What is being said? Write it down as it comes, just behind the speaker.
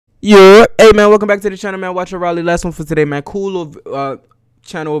Yeah, hey man, welcome back to the channel, man. Watch your Raleigh. Last one for today, man. Cool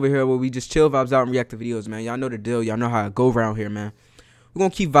channel over here where we just chill vibes out and react to videos, man. Y'all know the deal. Y'all know how it go around here, man. We're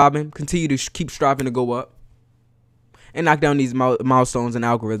gonna keep vibing, continue to keep striving to go up, and knock down these milestones and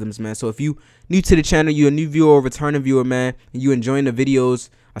algorithms, man. So if you new to the channel, you a new viewer or returning viewer, man, and you enjoying the videos,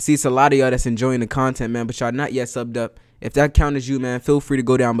 I see it's a lot of y'all that's enjoying the content, man, but y'all not yet subbed up. If that count as you, man, feel free to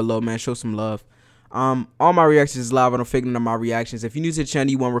go down below, man. Show some love. All my reactions is live. I don't fake none of my reactions. If you're new to the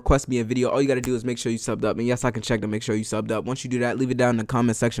channel, you want to request me a video, all you got to do is make sure you subbed up. And yes, I can check to make sure you subbed up. Once you do that, leave it down in the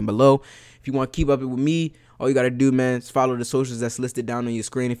comment section below. If you want to keep up with me, all you got to do, man, is follow the socials that's listed down on your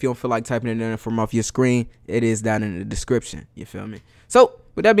screen. If you don't feel like typing it in from off your screen, it is down in the description. You feel me? So,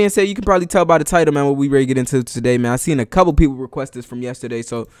 with that being said, you can probably tell by the title, man, what we ready to get into today, man. I seen a couple people request this from yesterday,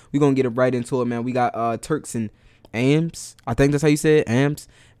 so we're going to get it right into it, man. We got Turkz and Amzz. I think that's how you say it, Amzz.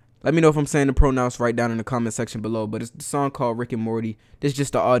 Let me know if I'm saying the pronouns right down in the comment section below. But it's the song called Rick&Morty. This is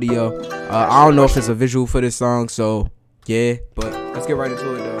just the audio. I don't know if it's a visual for this song, so yeah. But let's get right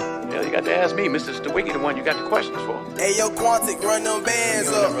into it, though. Yeah, you got to ask me, Mr. Stiwicky, the one you got the questions for. Hey, yo, Quantic, run them bands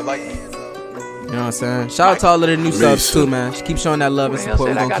up. Never like me. You know what I'm saying? Shout out to all of the new subs too, man. Just keep showing that love and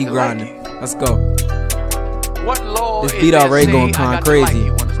support. We're gonna keep grinding. Let's go. What law this beat already going kind of crazy.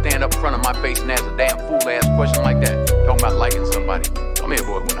 You want to stand up in front of my face and ask a damn fool ass question like that? Talking about liking somebody. Come here,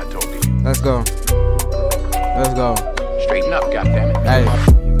 boy, when I talk to you. Let's go. Let's go. Straighten up, goddammit.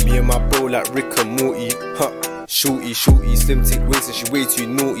 Hey. Me and my bro like Rick&Morty, huh? Shorty, slim tick waist and she way too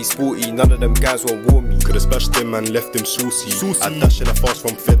naughty, sporty. None of them guys won't warm me. Could've splashed them and left them saucy. I dash in a fast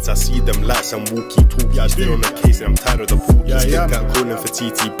from feds, I see them lights and walkie talkie. I still on the case and I'm tired of the pool. Yeah. Got calling for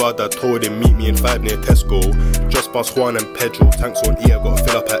TT, but I told him meet me in 5 near Tesco. Just past Juan and Pedro, tanks on E, I gotta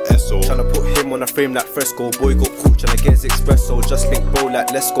fill up at Esso. Tryna put him on a frame like Fresco. Boy got caught tryna get his espresso. Just link bro like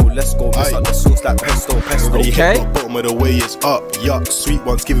let's go. Miss up the sauce like pesto. Okay. Bottom of the way is up, yuck. Sweet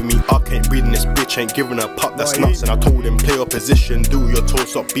one's giving me up, ain't breathing this bitch, ain't giving her pup, that's nuts. And I told him play your position, do your toe,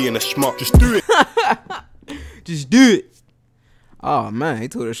 stop being a schmuck, just do it. Just do it. Oh man, he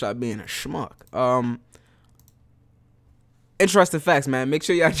told her stop being a schmuck. Interesting facts, man. Make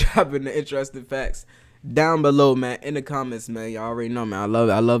sure y'all dropping the interesting facts down below, man, in the comments, man. Y'all already know, man.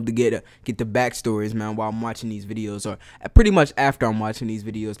 I love to get the backstories, man, while I'm watching these videos, or pretty much after I'm watching these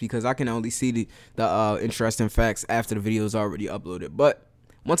videos, because I can only see the interesting facts after the video is already uploaded. But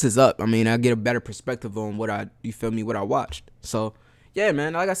once it's up, I mean, I get a better perspective on what I watched. So yeah,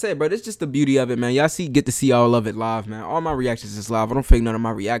 man, like I said, bro, it's just the beauty of it, man. Y'all get to see all of it live, man. All my reactions is live. I don't fake none of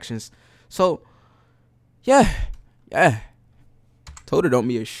my reactions. So yeah. Told her don't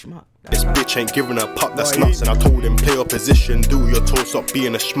be a schmuck. This bitch ain't giving her pup, that's nuts. And I told him play your position, do your toe, stop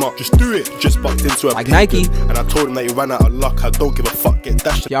being a schmuck, just do it. Just bucked into a like Nike. And I told him that he ran out of luck, I don't give a fuck, get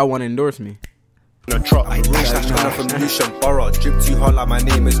dashed. Y'all want to endorse me? In a truck. I dash from Lucian Borough. Drip too hard like my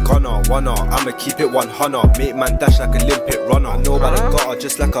name is Connor. I'ma keep it 100. Make man dash like a Olympic runner. I know about the gutter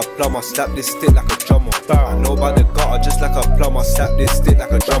just like a plumber. Slap this stick like a drummer. I know about the gutter just like a plumber. Slap this stick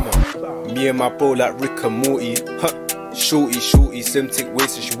like a drummer. Me and my bro like Rick&Morty, huh? Shorty, slim tick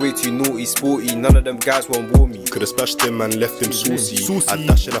waist and she way too naughty, sporty. None of them guys won't warm me. Could've splashed them and left them saucy. I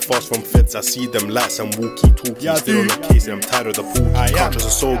dash in a fast from feds, I see them lights and walkie talkie. Still on the case and I'm tired of the pool. Can't trust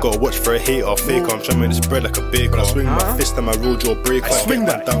a soul, gotta watch for a hater. Faker, I'm trying to make this bread like a baker. I swing my fist and my road jaw breaker. I swing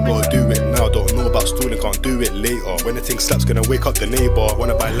that down, gotta do it now. Don't know about stalling, can't do it later. When the thing slaps, gonna wake up the neighbor.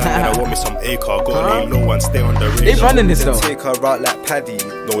 Wanna buy land and I want me some acre. Gotta lay low and stay on the radar. They running this though. Take her out like Paddy.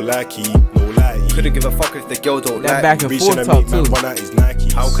 No likey, no lie. Couldn't give a fuck if the girl don't like back and forth talk too. One out his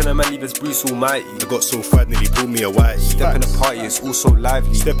Nikes. How can a man leave his Bruce almighty? I got so fat, nearly pulled me a whitey. Step in the party, it's also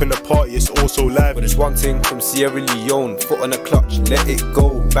lively. Step in the party, it's also lively. But there's one thing from Sierra Leone. Foot on the clutch, let it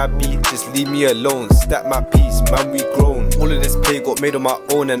go. Bad beat, just leave me alone. Stack my piece, man, we grown. All of this pay got made on my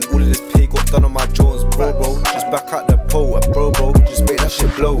own, and all of this pay got done on my Jones. Bro, just back out the pole. And bro, just make that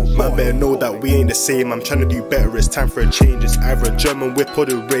shit blow. Man better know that we ain't the same. I'm trying to do better, it's time for a change. It's either a German whip or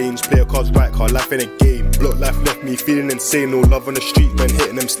the range. Play a cards right, car life in a game. Block life left me feeling insane. No love on the street when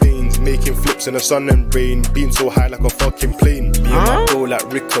hitting them stains. Making flips in the sun and rain. Being so high like a fucking plane. Me and my bro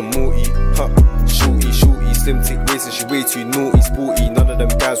like Rick&Morty, huh? Shorty, slim tick waist and she way too naughty, sporty. None of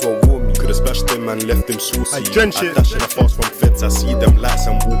them guys won't warm me. Could've splashed them and left them saucy. I dash in a fast from feds, I see them lights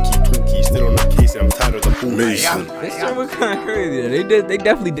and walkie talkie. Still on the case and I'm tired of the pool. This shit was kind of crazy. They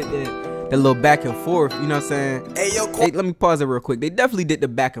definitely did that little back and forth, you know what I'm saying? Hey, let me pause it real quick. They definitely did the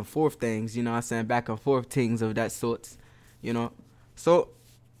back and forth things, you know what I'm saying? Back and forth things of that sorts, you know? So,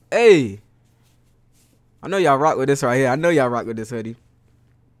 hey, I know y'all rock with this right here. I know y'all rock with this hoodie.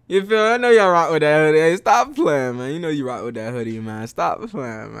 You feel me? I know y'all rock with that hoodie. Hey, stop playing, man. You know you rock with that hoodie, man. Stop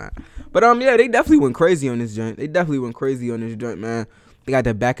playing, man. But, yeah, they definitely went crazy on this joint. Man. They got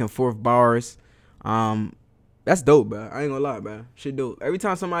the back and forth bars. That's dope, bro. I ain't gonna lie, bro. Shit dope. Every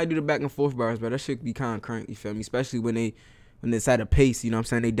time somebody do the back and forth bars, bro, that shit be kind of crank, you feel me? Especially when it's at a pace, you know what I'm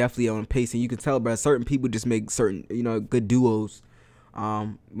saying? They definitely on pace, and you can tell, bro, certain people just make certain, you know, good duos.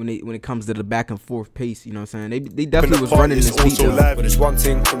 When it comes to the back and forth pace, you know what I'm saying? They definitely was running this beat, though. But it's one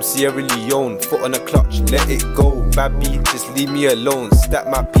thing from Sierra Leone, foot on the clutch, let it go. Bad beat, just leave me alone. Stack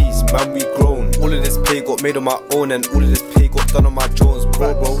my piece, man, we grown. All of this pay got made on my own, and all of this pay got done on my Jones.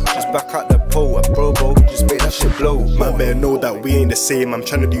 Bro, just back at the pole, and bro, just make that shit blow. Man better know that we ain't the same. I'm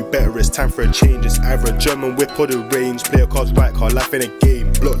trying to do better, it's time for a change. It's either a German whip or the range. Play a cards right, car life in a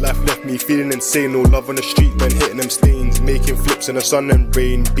game. Block life left me feeling insane. No love on the street when hitting them stains. Making flips in the sun and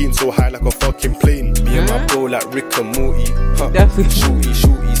rain. Being so high like a fucking plane. Me and my bro like Rick and Morty. Definitely.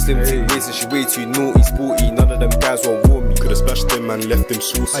 Shooty, slim thing waist and she way too naughty, sporty. None of them guys won't warm me. Could've splashed them and left them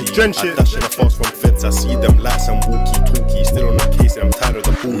saucy. I drench it. I dash in a fast from feds. I see them lights and walkie-talkie. Still on the case and I'm tired of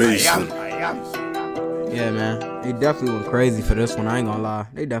the bull. Yeah, man. They definitely went crazy for this one. I ain't gonna lie.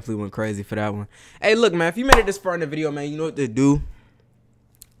 They definitely went crazy for that one. Hey, look, man. If you made it this far in the video, man, you know what to do.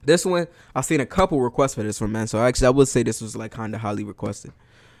 This one, I've seen a couple requests for this one, man. So actually, I would say this was like kind of highly requested.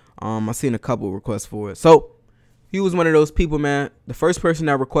 I've seen a couple requests for it. So he was one of those people, man. The first person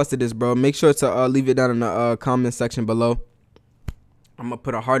that requested this, bro, make sure to leave it down in the comment section below. I'm gonna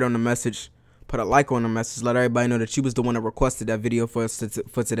put a heart on the message, put a like on the message, let everybody know that you was the one that requested that video for us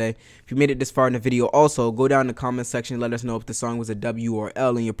for today. If you made it this far in the video, also go down in the comment section, let us know if the song was a W or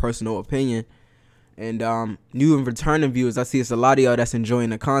L in your personal opinion. And new and returning viewers, I see it's a lot of y'all that's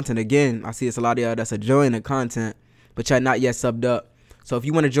enjoying the content. Again, I see it's a lot of y'all that's enjoying the content, but y'all not yet subbed up. So if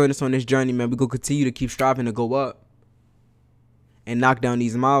you want to join us on this journey, man, we gonna continue to keep striving to go up and knock down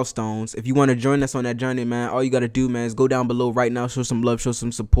these milestones. If you want to join us on that journey, man, all you gotta do, man, is go down below right now, show some love, show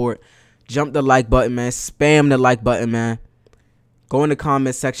some support, jump the like button, man, spam the like button, man. Go in the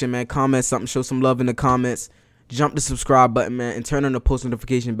comment section, man, comment something, show some love in the comments. Jump the subscribe button, man, and turn on the post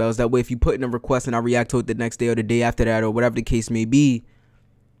notification bells. That way, if you put in a request and I react to it the next day or the day after that or whatever the case may be,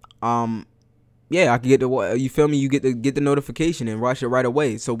 yeah, I can get the, you feel me? You get the notification and watch it right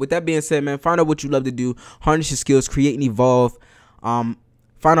away. So with that being said, man, find out what you love to do, harness your skills, create and evolve, find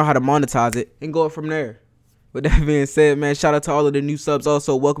out how to monetize it, and go up from there. With that being said, man, shout out to all of the new subs.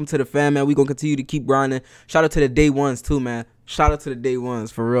 Also, welcome to the fam, man. We gonna continue to keep grinding. Shout out to the day ones too, man. Shout out to the day ones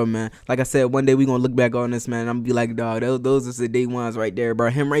for real, man. Like I said, one day we gonna look back on this, man. I'm gonna be like, dog, those are the day ones right there, bro.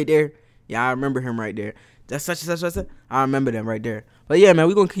 Him right there, yeah, I remember him right there. That's such and such. I remember them right there. But yeah, man,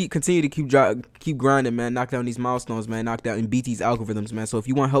 we gonna continue to keep grinding, man. Knock down these milestones, man. Knock down and beat these algorithms, man. So if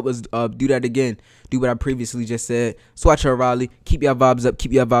you want to help us do that again, do what I previously just said. Swatch your Raleigh. Keep your vibes up.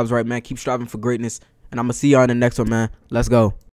 Keep your vibes right, man. Keep striving for greatness. And I'm gonna see y'all in the next one, man. Let's go.